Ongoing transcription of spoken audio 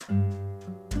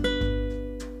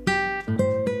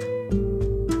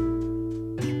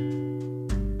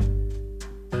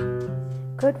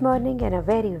Good morning and a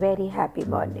very, very happy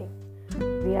morning.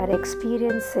 We are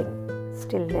experiencing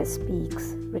Stillness Speaks,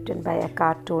 written by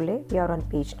Eckhart Tolle. We are on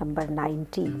page number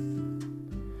 90.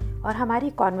 और हमारी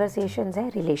conversations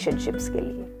हैं relationships के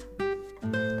लिए.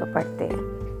 तो पढ़ते हैं.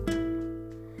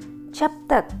 जब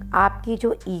तक आपकी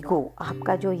जो ईगो,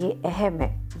 आपका जो ये अहम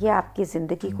है, ये आपकी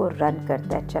ज़िंदगी को रन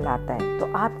करता है, चलाता है,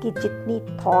 तो आपकी जितनी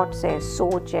थॉट्स हैं,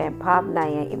 सोच हैं,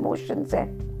 भावनाएं हैं, इमोशंस हैं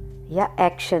या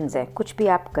एक्शंस हैं, कुछ भी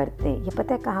आप करते हैं, ये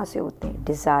पता है कहाँ से होते हैं?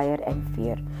 Desire and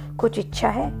fear. कुछ इच्छा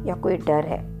है या कोई डर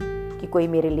है कि कोई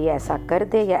मेरे लिए ऐसा कर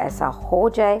दे या ऐसा हो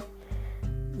जाए,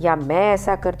 या मैं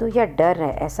ऐसा कर दूँ, या डर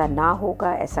है ऐसा ना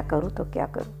होगा, ऐसा करूँ तो क्या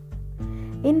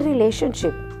करूँ. In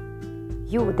relationship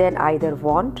you then either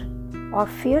want और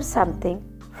fear something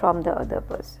from the other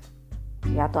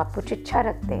person. या तो आप कुछ इच्छा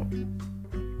रखते हैं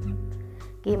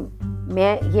कि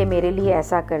ये मेरे लिए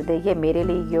ऐसा कर दे, ये मेरे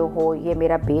लिए ये हो, ये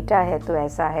मेरा बेटा है तो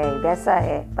ऐसा है, वैसा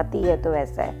है, पति है तो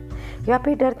ऐसा है. या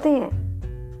फिर डरते हैं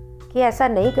कि ऐसा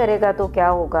नहीं करेगा तो क्या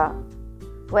होगा,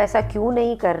 वो ऐसा क्यों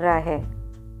नहीं कर रहा है.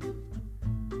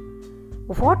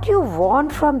 What you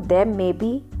want from them may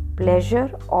be pleasure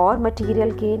or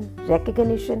material gain,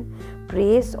 recognition,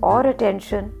 praise or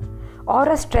attention, or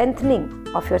a strengthening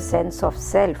of your sense of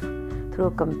self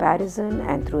through comparison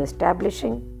and through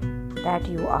establishing that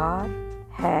you are,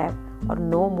 have or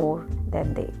no more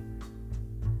than they.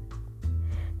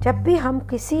 जब भी हम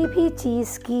किसी भी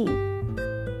चीज़ की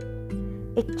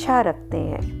इच्छा रखते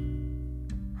हैं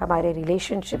हमारे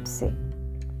रिलेशनशिप से,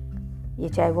 ये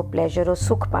चाहे वो प्लेजर हो,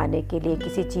 सुख पाने के लिए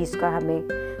किसी चीज़ का,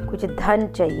 हमें कुछ धन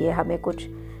चाहिए, हमें कुछ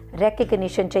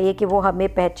रिकग्निशन चाहिए कि वो हमें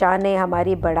पहचाने,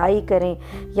 हमारी बड़ाई करें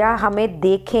या हमें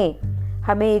देखें,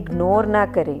 हमें इग्नोर ना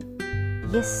करें.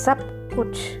 ये सब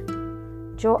कुछ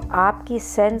जो आपकी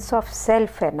सेंस ऑफ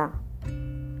सेल्फ है ना,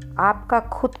 आपका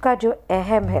खुद का जो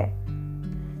अहम है,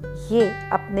 ये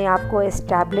अपने आप को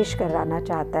एस्टैब्लिश कराना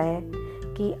चाहता है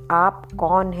कि आप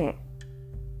कौन हैं.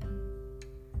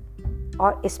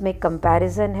 और इसमें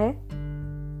कंपैरिजन है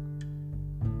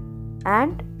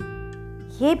एंड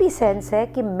ये भी सेंस है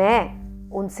कि मैं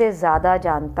उनसे ज़्यादा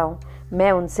जानता हूँ,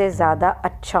 मैं उनसे ज़्यादा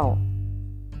अच्छा हूँ.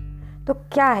 तो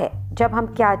क्या है, जब हम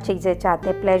क्या चीज़ें चाहते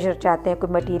हैं, प्लेजर चाहते हैं, कोई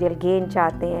मटेरियल गेन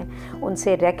चाहते हैं,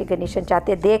 उनसे रिकग्निशन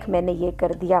चाहते हैं, देख मैंने ये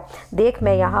कर दिया, देख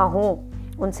मैं यहाँ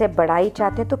हूँ, उनसे बड़ाई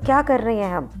चाहते हैं, तो क्या कर रहे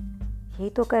हैं हम? यही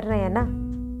तो कर रहे हैं ना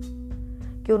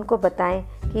कि उनको बताएं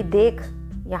कि देख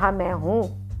यहाँ मैं हूँ,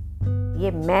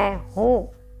 ये मैं हूँ.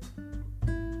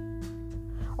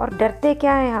 और डरते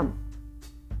क्या हैं हम?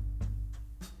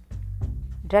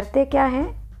 डरते क्या हैं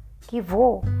कि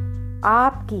वो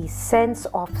आपकी सेंस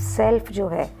ऑफ सेल्फ जो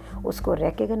है उसको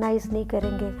रिकग्नाइज नहीं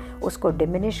करेंगे, उसको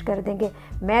डिमिनिश कर देंगे.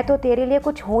 मैं तो तेरे लिए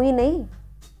कुछ हूँ ही नहीं,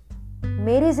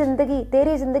 मेरी जिंदगी,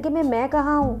 तेरी जिंदगी में मैं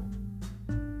कहाँ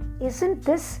हूँ. Isn't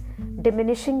this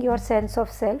diminishing your sense of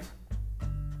self?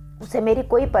 उसे मेरी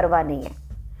कोई परवाह नहीं है.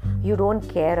 You don't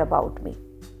care about me.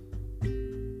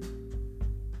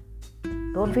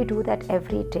 Don't we do that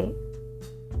every day?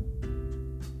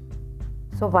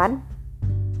 So one,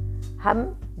 हम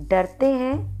डरते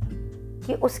हैं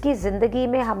कि उसकी ज़िंदगी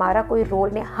में हमारा कोई रोल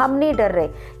नहीं. हम नहीं डर रहे,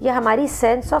 ये हमारी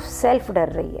सेंस ऑफ सेल्फ डर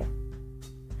रही है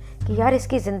कि यार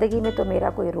इसकी ज़िंदगी में तो मेरा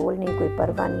कोई रोल नहीं, कोई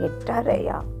परवाह नहीं, ये डर है.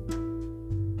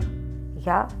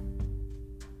 या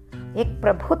एक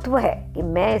प्रभुत्व है कि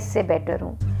मैं इससे बेटर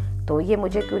हूँ, तो ये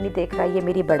मुझे क्यों नहीं देख रहा, ये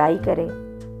मेरी बड़ाई करे,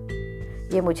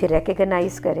 ये मुझे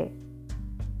रिकग्नाइज करे.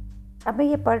 अब मैं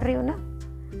ये पढ़ रही हूँ ना,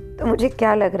 तो मुझे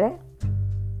क्या लग रहा है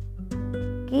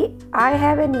कि I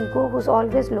have an ego who is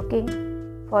always looking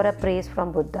for a praise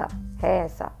from Buddha. है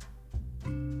ऐसा,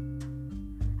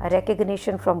 अ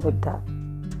recognition from Buddha.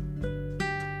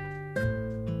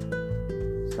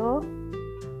 So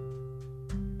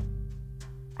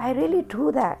I really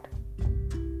do that.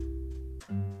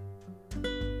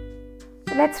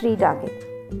 Let's read आगे.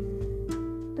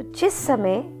 तो जिस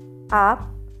समय आप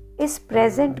इस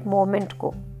प्रेजेंट मोमेंट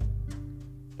को,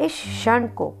 इस क्षण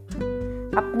को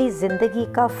अपनी ज़िंदगी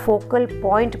का फोकल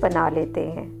पॉइंट बना लेते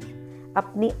हैं,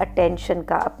 अपनी अटेंशन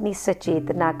का, अपनी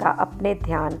सचेतना का, अपने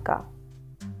ध्यान का,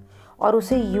 और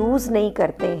उसे यूज़ नहीं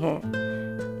करते हैं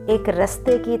एक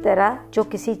रास्ते की तरह जो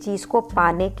किसी चीज़ को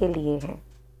पाने के लिए है,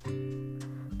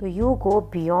 तो you go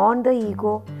beyond the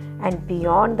ego and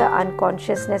beyond the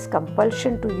unconsciousness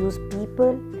compulsion to use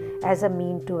people as a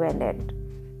mean to an end.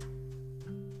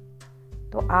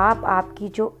 तो आपकी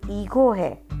जो ईगो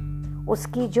है,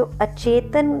 उसकी जो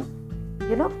अचेतन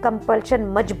कंपल्शन,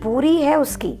 मजबूरी है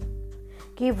उसकी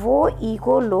कि वो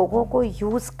ईगो लोगों को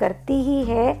यूज़ करती ही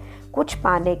है कुछ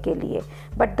पाने के लिए.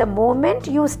 But the moment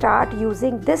you start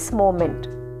using this moment,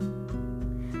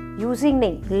 using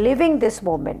नहीं, लिविंग दिस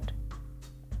मोमेंट,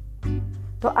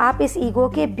 तो आप इस ईगो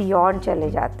के बियॉन्ड चले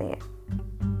जाते हैं।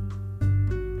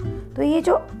 तो ये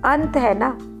जो अंत है ना,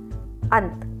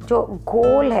 अंत जो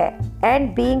गोल है,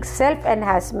 end being self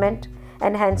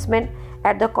enhancement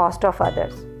at the cost of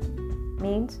others,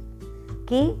 means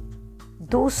कि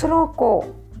दूसरों को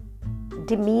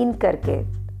डिमीन करके,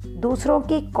 दूसरों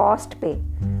की कॉस्ट पे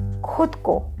खुद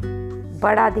को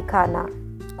बड़ा दिखाना,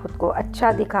 खुद को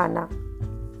अच्छा दिखाना,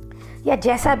 या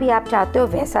जैसा भी आप चाहते हो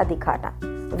वैसा दिखाना।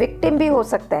 विक्टिम भी हो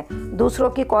सकता है, दूसरों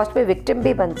की कॉस्ट पे विक्टिम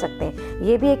भी बन सकते हैं,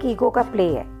 ये भी एक ईगो का प्ले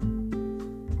है।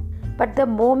 But the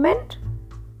moment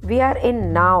we are in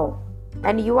now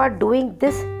and you are doing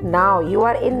this now, you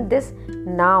are in this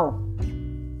now,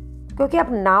 क्योंकि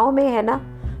आप नाउ में है ना,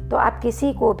 तो आप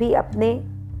किसी को भी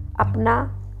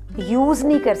अपना यूज़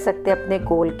नहीं कर सकते अपने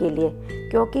गोल के लिए,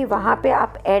 क्योंकि वहाँ पे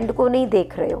आप एंड को नहीं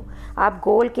देख रहे हो। आप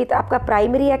गोल की, आपका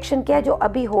प्राइमरी एक्शन क्या है, जो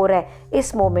अभी हो रहा है,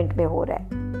 इस मोमेंट में हो रहा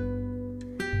है।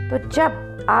 तो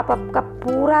जब आप आपका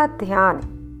पूरा ध्यान,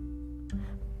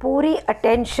 पूरी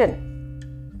अटेंशन,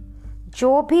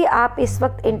 जो भी आप इस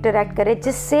वक्त इंटरेक्ट करें,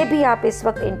 जिससे भी आप इस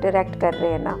वक्त इंटरेक्ट कर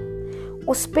रहे हैं ना,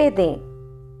 उस पे दें,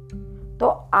 तो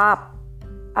आप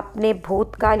अपने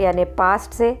भूतकाल यानी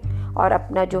पास्ट से और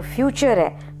अपना जो फ्यूचर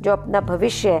है, जो अपना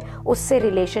भविष्य है, उससे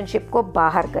रिलेशनशिप को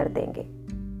बाहर कर देंगे।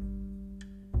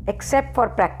 एक्सेप्ट फॉर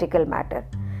प्रैक्टिकल मैटर,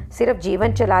 सिर्फ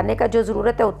जीवन चलाने का जो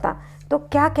ज़रूरत है उतना। तो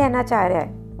क्या कहना चाह रहा है,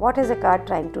 what is a card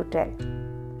trying to tell,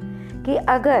 कि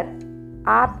अगर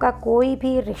आपका कोई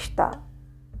भी रिश्ता,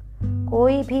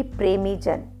 कोई भी प्रेमी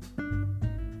जन,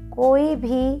 कोई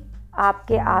भी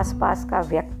आपके आसपास का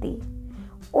व्यक्ति,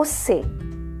 उससे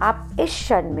आप इस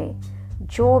क्षण में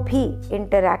जो भी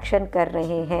इंटरैक्शन कर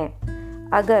रहे हैं,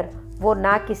 अगर वो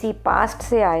ना किसी पास्ट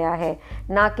से आया है,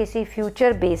 ना किसी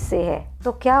फ्यूचर बेस से है,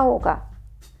 तो क्या होगा?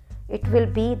 It will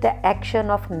be the action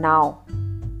of now.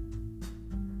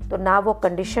 तो ना वो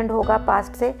कंडीशनड होगा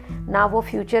पास्ट से, ना वो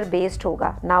फ्यूचर बेस्ड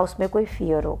होगा, ना उसमें कोई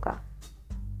फियर होगा।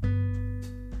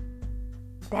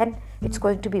 Then it's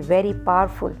going to be very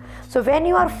powerful. So when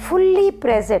you are fully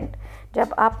present,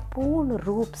 जब आप पूर्ण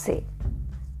रूप से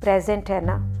प्रेजेंट है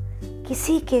ना,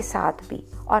 किसी के साथ भी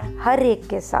और हर एक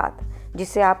के साथ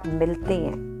जिसे आप मिलते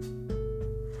हैं,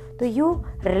 तो you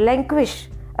relinquish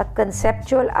a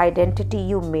conceptual identity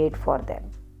you made for them.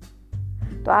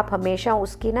 तो आप हमेशा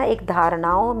उसकी ना एक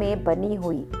धारणाओं में बनी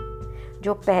हुई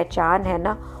जो पहचान है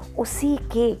ना, उसी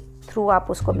के थ्रू आप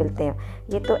उसको मिलते हैं।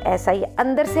 ये तो ऐसा ही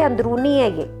अंदर से अंदरूनी है,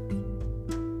 ये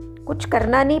कुछ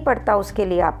करना नहीं पड़ता उसके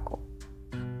लिए आपको।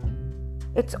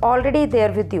 It's already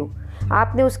there with you,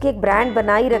 आपने उसकी एक ब्रांड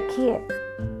बनाई रखी है।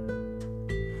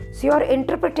 So your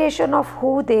interpretation of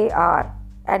who they are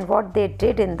and what they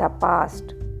did in the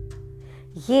past,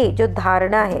 ये जो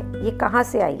धारणा है, ये कहाँ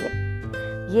से आई है?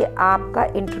 ये आपका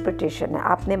इंटरप्रिटेशन है,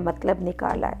 आपने मतलब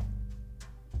निकाला है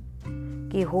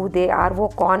कि हु दे आर, वो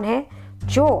कौन है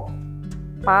जो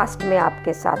पास्ट में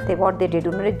आपके साथ थे, व्हाट दे डिड,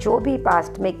 उन्होंने जो भी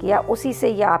पास्ट में किया उसी से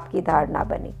ये आपकी धारणा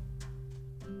बनी।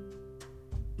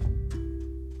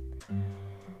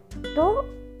 तो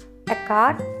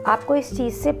एकार्ट आपको इस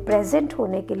चीज से प्रेजेंट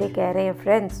होने के लिए कह रहे हैं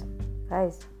फ्रेंड्स,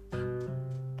 गाइस,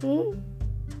 कि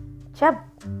जब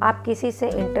आप किसी से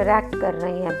इंटरैक्ट कर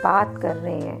रहे हैं, बात कर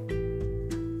रहे हैं,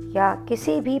 या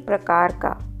किसी भी प्रकार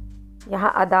का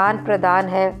यहाँ आदान प्रदान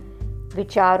है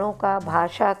विचारों का,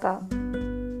 भाषा का,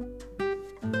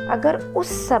 अगर उस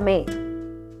समय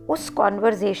उस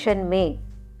कॉन्वर्जेशन में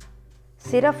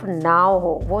सिर्फ नाव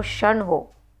हो, वो क्षण हो,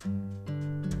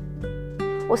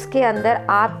 उसके अंदर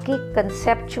आपकी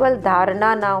कंसेप्चुअल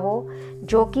धारणा ना हो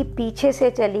जो कि पीछे से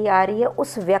चली आ रही है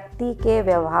उस व्यक्ति के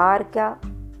व्यवहार का,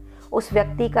 उस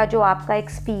व्यक्ति का जो आपका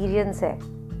एक्सपीरियंस है,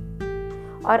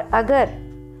 और अगर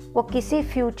वो किसी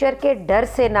फ्यूचर के डर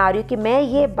से ना रही कि मैं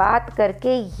ये बात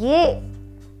करके ये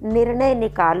निर्णय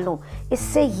निकाल लूँ,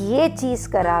 इससे ये चीज़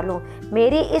करा लूँ,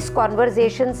 मेरी इस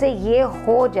कॉन्वर्जेशन से ये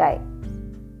हो जाए,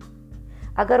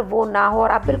 अगर वो ना हो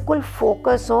और आप बिल्कुल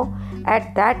फोकस हो at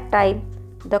that time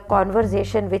the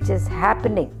conversation which is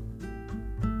happening,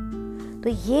 तो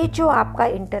ये जो आपका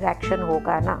इंटरैक्शन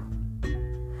होगा ना,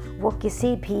 वो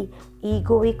किसी भी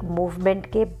ईगोइक मूवमेंट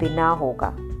के बिना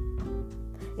होगा।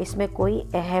 इसमें कोई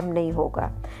अहम नहीं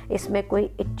होगा, इसमें कोई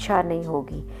इच्छा नहीं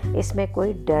होगी, इसमें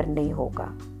कोई डर नहीं होगा।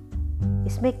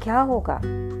 इसमें क्या होगा?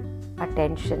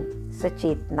 अटेंशन,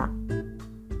 सचेतना,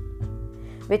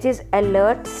 विच इज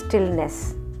अलर्ट स्टिलनेस,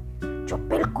 जो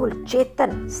बिल्कुल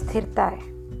चेतन स्थिरता है।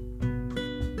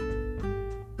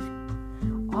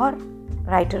 और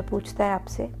राइटर पूछता है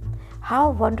आपसे,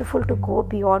 how wonderful to go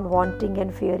beyond wanting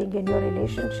and fearing in your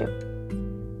relationship,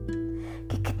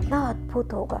 कि कितना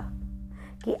अद्भुत होगा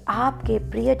कि आपके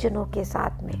प्रियजनों के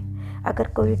साथ में अगर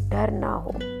कोई डर ना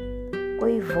हो,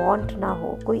 कोई वांट ना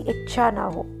हो, कोई इच्छा ना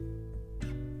हो,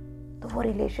 तो वो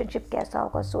रिलेशनशिप कैसा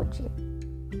होगा सोचिए।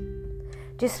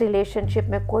 जिस रिलेशनशिप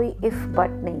में कोई इफ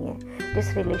बट नहीं है,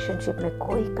 जिस रिलेशनशिप में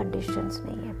कोई कंडीशंस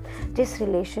नहीं है, जिस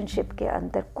रिलेशनशिप के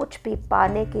अंदर कुछ भी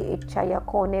पाने की इच्छा या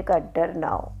खोने का डर ना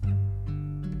हो।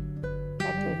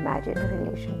 Can you imagine a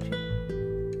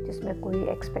relationship जिसमें कोई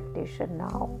एक्सपेक्टेशन ना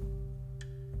हो?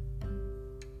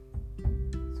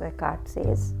 सो Eckhart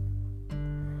says,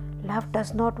 love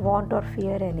does not want or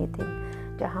fear anything.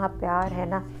 जहाँ प्यार है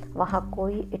ना, वहाँ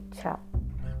कोई इच्छा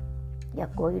या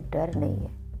कोई डर नहीं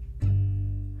है।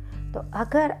 तो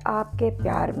अगर आपके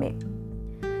प्यार में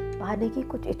पाने की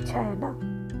कुछ इच्छा है ना,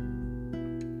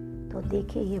 तो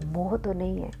देखिए ये मोह तो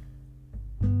नहीं है।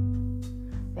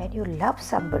 When you love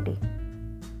somebody,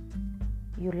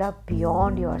 you love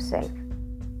beyond yourself.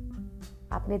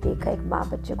 आपने देखा एक माँ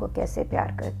बच्चे को कैसे प्यार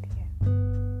करती है,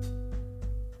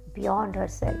 बियॉन्ड हर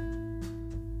सेल्फ।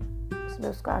 उसमें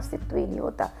उसका अस्तित्व ही नहीं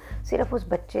होता, सिर्फ उस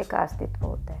बच्चे का अस्तित्व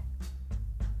होता है।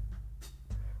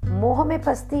 मोह में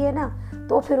फंसती है ना,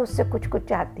 तो फिर उससे कुछ कुछ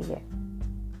चाहती है।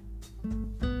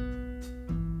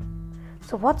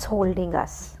 So what's holding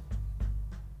us?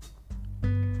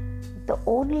 The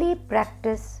only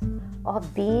practice of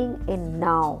being in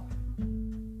now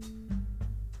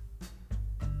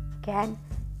can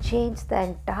change the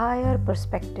entire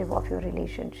perspective of your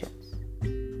relationships,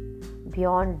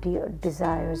 beyond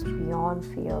desires, beyond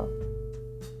fear.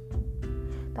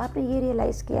 तो आपने ये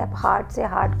रियलाइज किया आप हार्ट से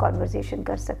हार्ट कॉन्वर्सेशन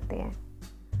कर सकते हैं।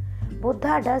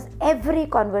 Buddha does every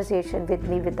conversation with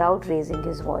me without raising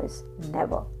his voice,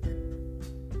 never.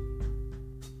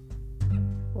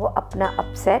 वो अपना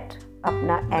अपसेट,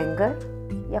 अपना एंगर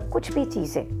या कुछ भी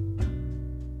चीजें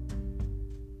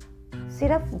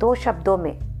सिर्फ 2 शब्दों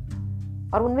में,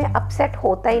 और उनमें अपसेट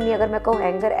होता ही नहीं। अगर मैं कहूँ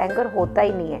एंगर, एंगर होता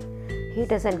ही नहीं है। He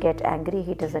doesn't get angry,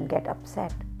 he doesn't get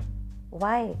upset.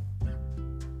 Why?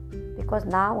 Because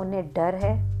ना उन्हें डर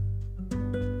है,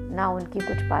 ना उनकी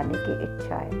कुछ पाने की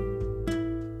इच्छा है।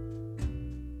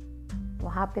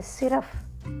 वहां पे सिर्फ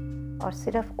और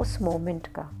सिर्फ उस मोमेंट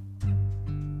का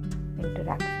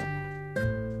इंटरैक्शन है।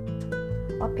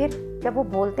 और फिर जब वो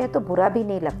बोलते हैं तो बुरा भी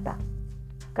नहीं लगता।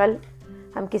 कल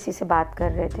हम किसी से बात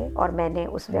कर रहे थे और मैंने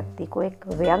उस व्यक्ति को एक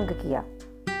व्यंग किया,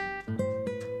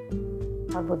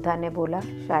 और बुद्धा ने बोला,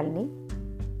 शालिनी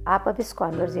आप अब इस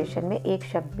कॉन्वर्सेशन में एक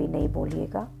शब्द भी नहीं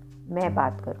बोलिएगा, मैं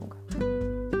बात करूंगा।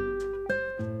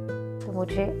 तो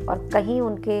मुझे, और कहीं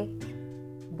उनके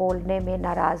बोलने में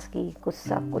नाराजगी,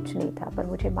 गुस्सा कुछ नहीं था, पर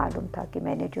मुझे मालूम था कि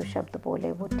मैंने जो शब्द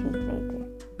बोले वो ठीक नहीं थे।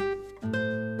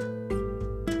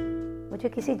 मुझे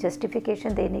किसी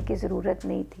जस्टिफिकेशन देने की ज़रूरत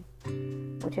नहीं थी।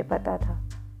 मुझे पता था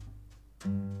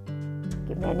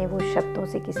कि मैंने वो शब्दों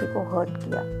से किसी को हर्ट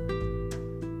किया।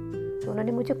 तो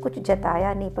उन्होंने मुझे कुछ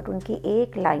जताया नहीं, पर उनकी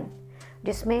एक लाइन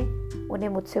जिसमें उन्हें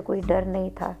मुझसे कोई डर नहीं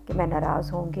था कि मैं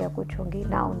नाराज़ होंगी या कुछ होंगी,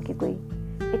 ना उनकी कोई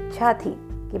इच्छा थी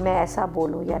कि मैं ऐसा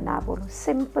बोलूं या ना बोलूं।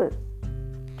 Simple.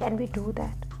 Can we do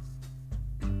that?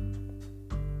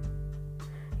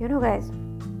 You know guys,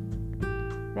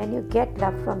 when you get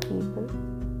love from people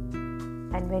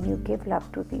and when you give love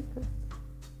to people,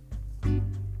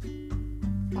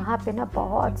 वहाँ पे ना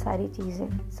बहुत सारी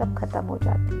चीज़ें सब खत्म हो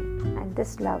जाती हैं। And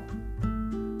this love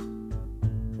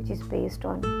which is based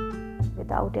on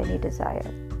without any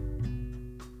desire,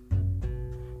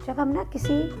 जब हम ना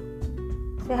किसी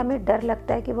से हमें डर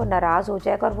लगता है कि वो नाराज़ हो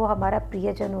जाएगा और वो हमारा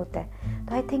प्रियजन होता है,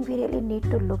 तो I think we really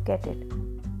need to look at it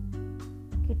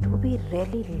कि डू वी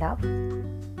रियली लव?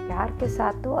 प्यार के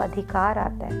साथ तो अधिकार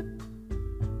आता है।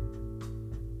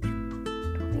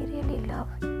 Do we really love?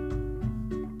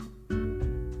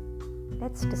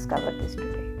 Let's discover this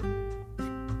today.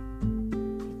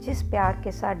 जिस प्यार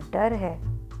के साथ डर है,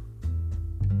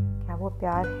 क्या वो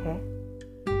प्यार है?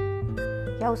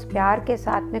 या उस प्यार के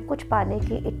साथ में कुछ पाने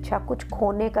की इच्छा, कुछ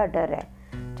खोने का डर है,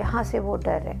 जहां से वो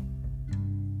डर है?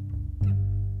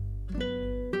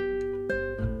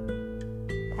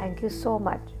 Thank you so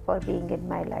much for being in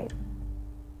my life.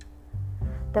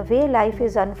 The way life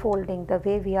is unfolding, the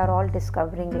way we are all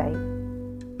discovering life,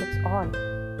 it's all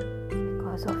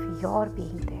because of your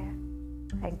being there.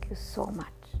 Thank you so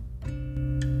much.